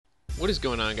What is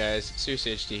going on, guys?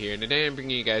 SPRX here, and today I'm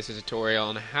bringing you guys a tutorial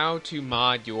on how to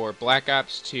mod your Black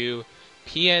Ops 2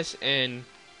 PSN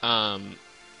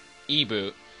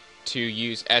eBoot to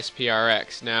use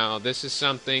SPRX. Now, this is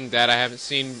something that I haven't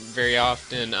seen very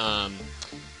often.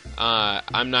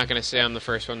 I'm not going to say I'm the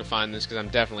first one to find this, because I'm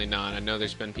definitely not. I know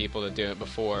there's been people that do it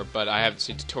before, but I haven't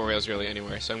seen tutorials really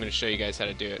anywhere, so I'm going to show you guys how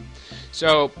to do it.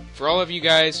 So, for all of you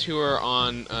guys who are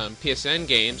on PSN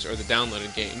games, or the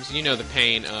downloaded games, you know the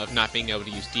pain of not being able to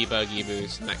use debug,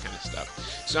 eboots, and that kind of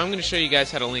stuff. So I'm going to show you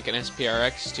guys how to link an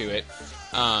SPRX to it.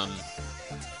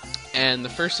 And the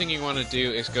first thing you want to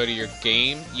do is go to your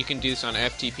game. You can do this on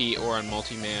FTP or on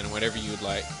multi-man, whatever you would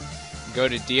like. Go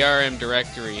to DRM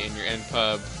directory in your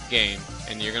NPUB game,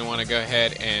 and you're going to want to go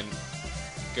ahead and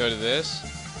go to this.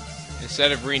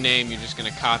 Instead of rename, you're just going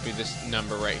to copy this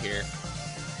number right here,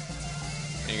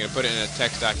 and you're going to put it in a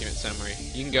text document summary.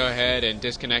 You can go ahead and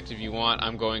disconnect if you want.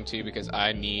 I'm going to, because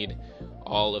I need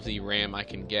all of the RAM I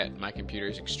can get. My computer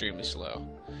is extremely slow.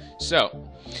 So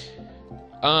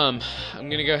I'm going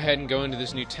to go ahead and go into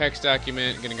this new text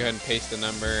document. I'm going to go ahead and paste the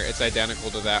number. It's identical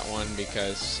to that one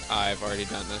because I've already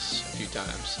done this a few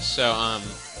times. So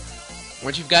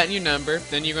once you've gotten your number,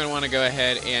 then you're going to want to go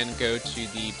ahead and go to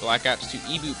the Black Ops 2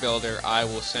 eBoot builder. I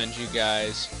will send you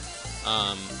guys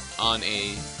on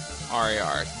a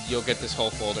RAR. You'll get this whole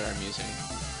folder I'm using.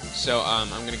 So I'm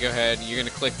going to go ahead, you're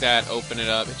going to click that, open it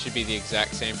up. It should be the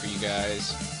exact same for you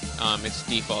guys. It's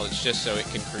default, it's just so it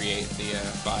can create the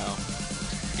file.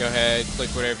 Go ahead, click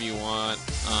whatever you want.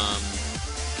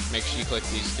 Make sure you click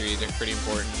these three, they're pretty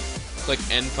important. Click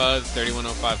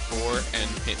NPUB31054 and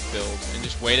hit build, and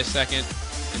just wait a second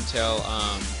until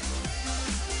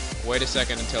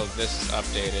this is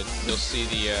updated. You'll see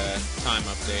the time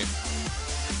update,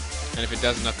 and if it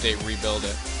doesn't update, rebuild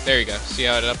it. There you go. See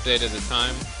how it updated the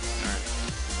time?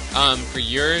 All right. For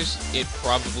yours, it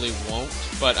probably won't,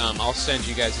 but I'll send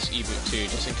you guys this eBoot too,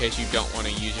 just in case you don't want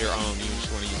to use your own. You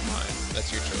just want to use mine.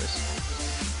 That's your choice.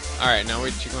 Alright, now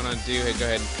what you're going to do is go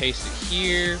ahead and paste it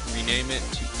here, rename it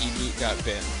to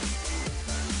eboot.bin.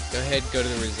 Go ahead, go to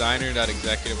the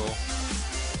resigner.executable.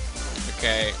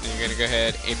 Okay, then you're going to go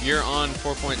ahead, if you're on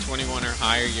 4.21 or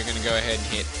higher, you're going to go ahead and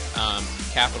hit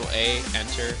capital A,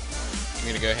 enter. You're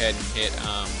going to go ahead and hit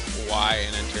Y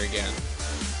and enter again.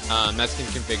 That's going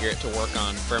to configure it to work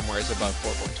on firmwares above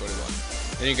 4.21.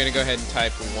 Then you're going to go ahead and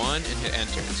type 1 and hit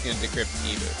enter. It's going to decrypt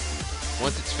eBoot.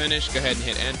 Once it's finished, go ahead and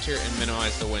hit enter and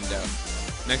minimize the window.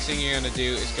 Next thing you're going to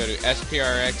do is go to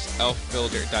SPRX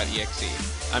elfbuilder.exe.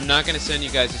 I'm not going to send you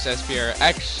guys this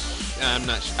SPRX. I'm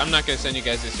not going to send you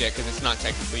guys this yet because it's not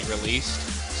technically released,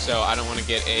 so I don't want to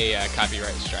get a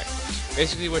copyright strike.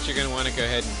 Basically, what you're going to want to go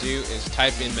ahead and do is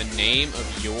type in the name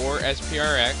of your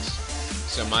SPRX.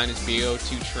 So mine is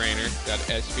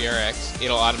BO2-CEX.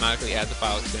 It'll automatically add the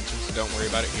file extension, so don't worry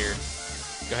about it here.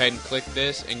 Go ahead and click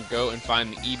this and go and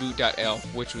find the eboot.elf,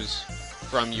 which was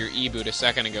from your eBoot a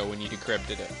second ago when you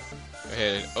decrypted it. Go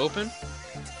ahead and open,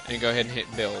 and go ahead and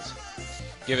hit build.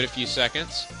 Give it a few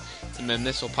seconds, and then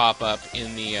this will pop up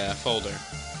in the folder.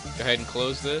 Go ahead and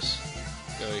close this.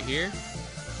 Go here,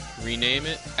 rename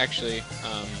it. Actually,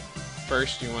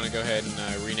 first you want to go ahead and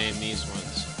rename these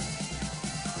ones.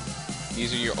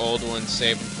 These are your old ones.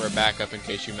 Save them for a backup in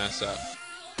case you mess up.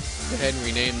 Go ahead and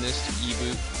rename this to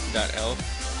eboot.elf.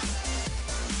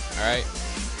 Alright,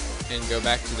 and go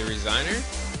back to the resigner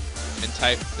and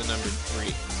type the number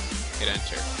 3. Hit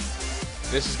enter.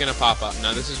 This is going to pop up.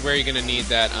 Now this is where you're going to need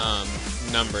that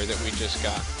number that we just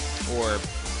got, or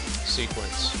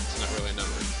sequence. It's not really a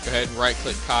number. Go ahead and right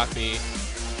click copy,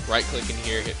 right click in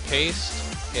here, hit paste,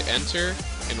 hit enter,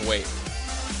 and wait.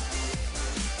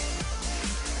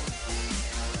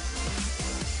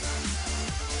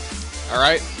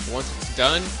 Alright, once it's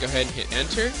done, go ahead and hit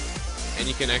enter, and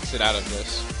you can exit out of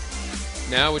this.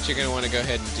 Now what you're going to want to go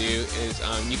ahead and do is,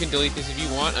 you can delete this if you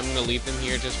want. I'm going to leave them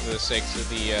here just for the sakes of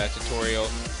the tutorial.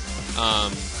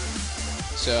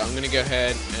 So I'm going to go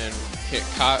ahead and hit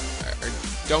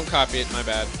don't copy it, my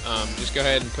bad. Just go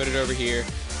ahead and put it over here.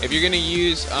 If you're going to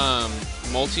use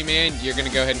multi-man, you're going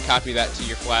to go ahead and copy that to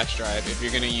your flash drive. If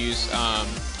you're going to use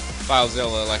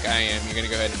FileZilla like I am, you're going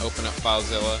to go ahead and open up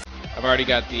FileZilla. I've already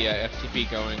got the FTP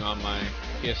going on my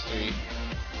PS3.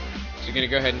 So you're going to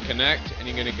go ahead and connect, and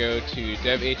you're going to go to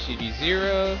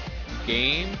DevHDD0,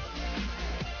 Game,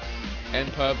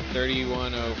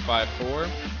 NPUB31054,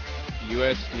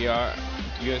 USDR.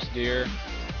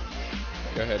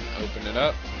 Go ahead and open it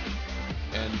up,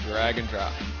 and drag and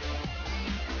drop.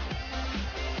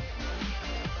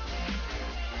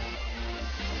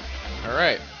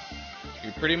 Alright.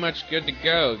 You're pretty much good to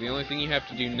go. The only thing you have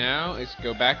to do now is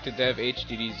go back to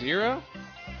DevHDD0,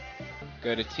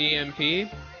 go to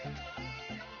TMP,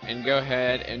 and go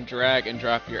ahead and drag and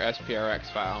drop your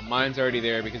SPRX file. Mine's already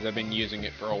there because I've been using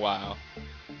it for a while.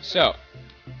 So,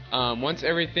 once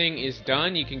everything is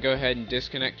done, you can go ahead and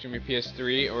disconnect from your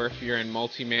PS3, or if you're in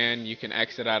multi-man, you can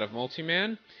exit out of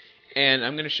multi-man. And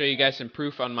I'm going to show you guys some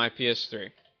proof on my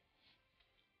PS3.